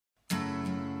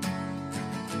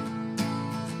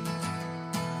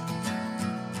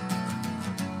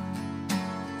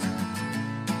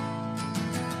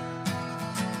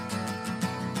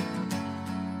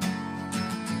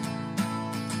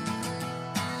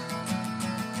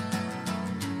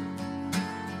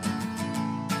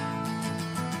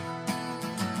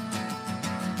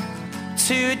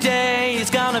Today is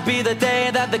gonna be the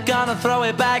day that they're gonna throw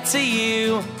it back to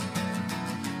you.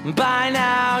 By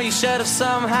now you should have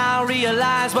somehow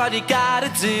realized what you gotta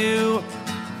do.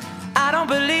 I don't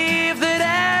believe that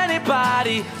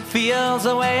anybody feels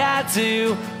the way I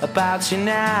do about you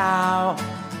now.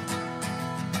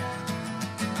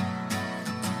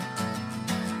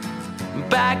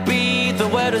 Backbeat, the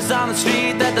word is on the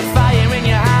street that the fire in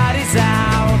your heart is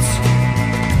out.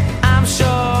 I'm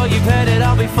sure you've heard it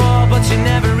all before, but you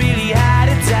never really had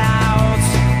a doubt.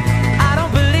 I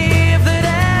don't believe that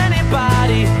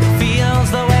anybody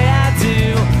feels the way I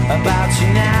do about you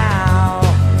now.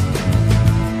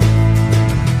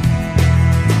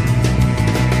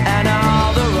 And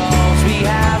all the roads we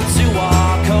have to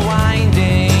walk are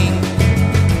winding,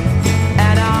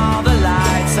 and all the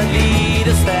lights that lead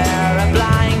us there are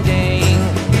blinding.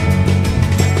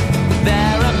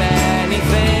 There are many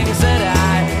things that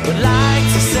I would like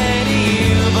to say to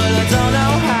you, but I don't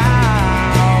know how.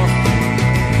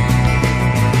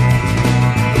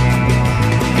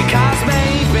 Because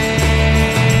maybe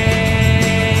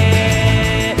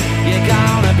you're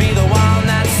gonna be the one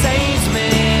that saves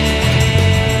me.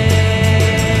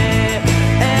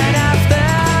 And after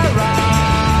all,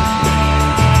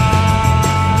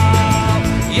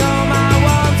 you're my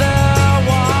Wonderwall.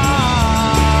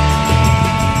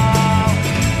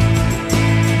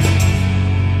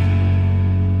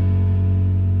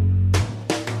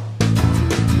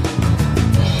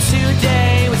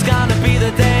 Today was gonna be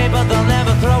the day, but they'll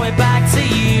never throw it back to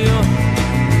you.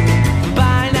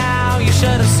 By now you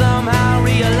should have somehow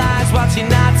realized what you're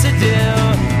not to do.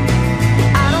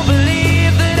 I don't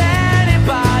believe that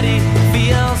anybody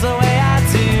feels the way I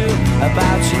do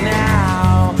about you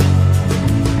now.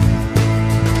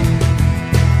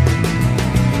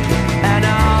 And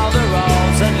all the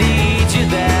roads that lead you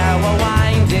there were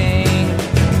winding,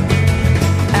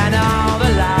 and all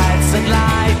the lights that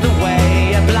light the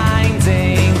way are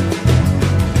blinding.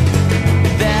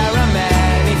 There are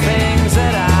many things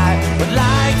that I would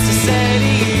like to say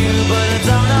to you, but I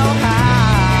don't know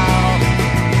how.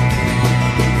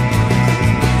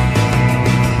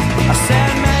 I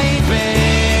said maybe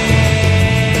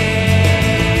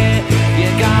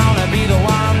you're gonna be the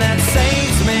one that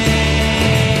saves me.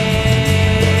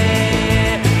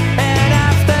 And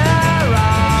after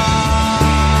all,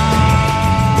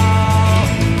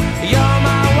 you're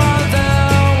my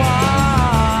Wonderwall.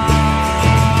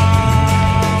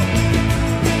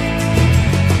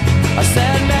 I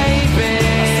said maybe